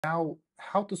Now,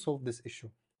 how to solve this issue?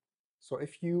 So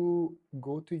if you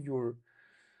go to your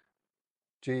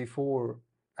GA4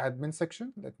 admin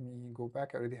section, let me go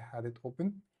back, I already had it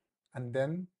open, and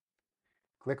then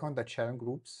click on the channel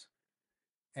groups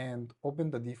and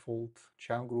open the default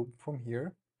channel group from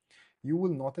here. You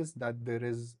will notice that there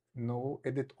is no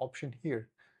edit option here.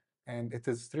 And it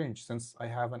is strange, since I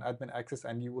have an admin access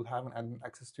and you will have an admin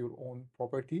access to your own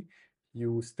property,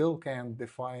 you still can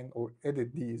define or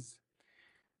edit these.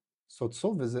 So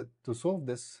to solve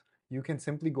this, you can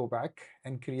simply go back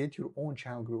and create your own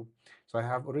channel group. So I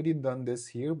have already done this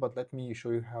here, but let me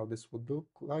show you how this would look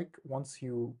like. Once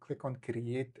you click on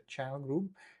create channel group,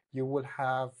 you will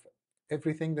have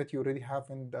everything that you already have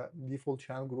in the default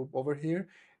channel group over here.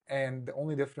 And the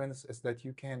only difference is that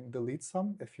you can delete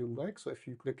some if you like. So if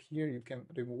you click here, you can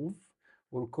remove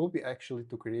or copy actually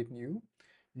to create new.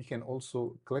 You can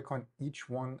also click on each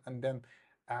one and then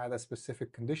add a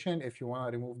specific condition. If you want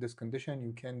to remove this condition,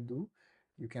 you can do.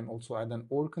 You can also add an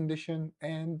or condition,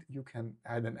 and you can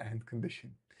add an and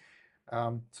condition.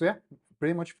 So yeah,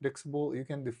 pretty much flexible. You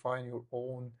can define your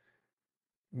own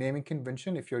naming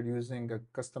convention if you're using a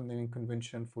custom naming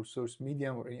convention for source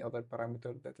medium or any other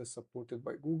parameter that is supported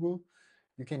by Google.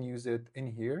 You can use it in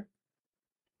here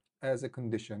as a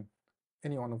condition,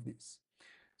 any one of these.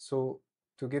 So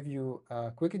to give you a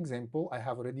quick example, I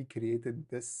have already created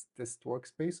this test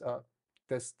workspace,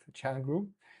 test channel group,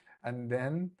 and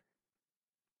then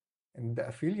in the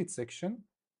affiliate section,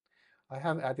 I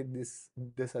have added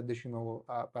this additional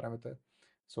parameter.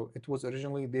 So it was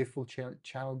originally default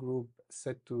channel group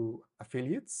set to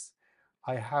affiliates.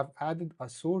 I have added a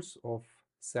source of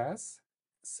SAS,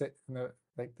 set,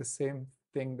 like the same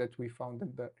thing that we found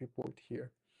in the report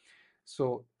here.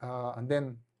 So and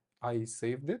then I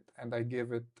saved it and I gave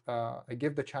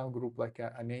the channel group like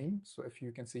a name. So if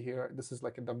you can see here, this is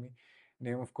like a dummy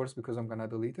name, of course, because I'm gonna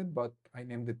delete it, but I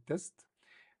named it test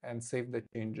and saved the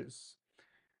changes.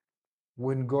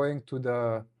 When going to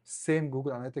the same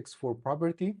Google Analytics for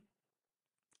property,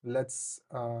 let's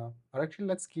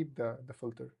keep the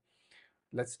filter.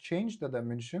 Let's change the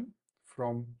dimension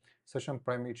from session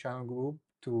primary channel group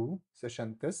to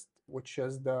session test, which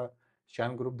is the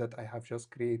channel group that I have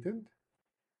just created.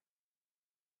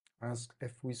 As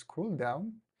if we scroll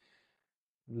down,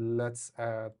 let's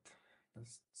add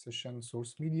this session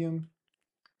source medium.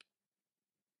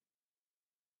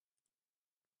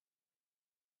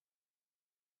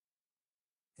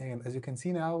 And as you can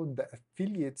see now, the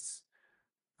affiliates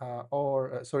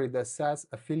the SaaS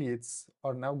affiliates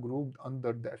are now grouped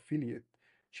under the affiliate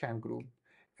channel group.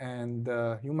 And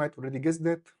you might already guess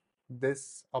that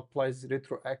this applies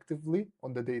retroactively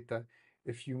on the data.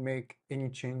 If you make any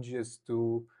changes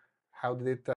to how the data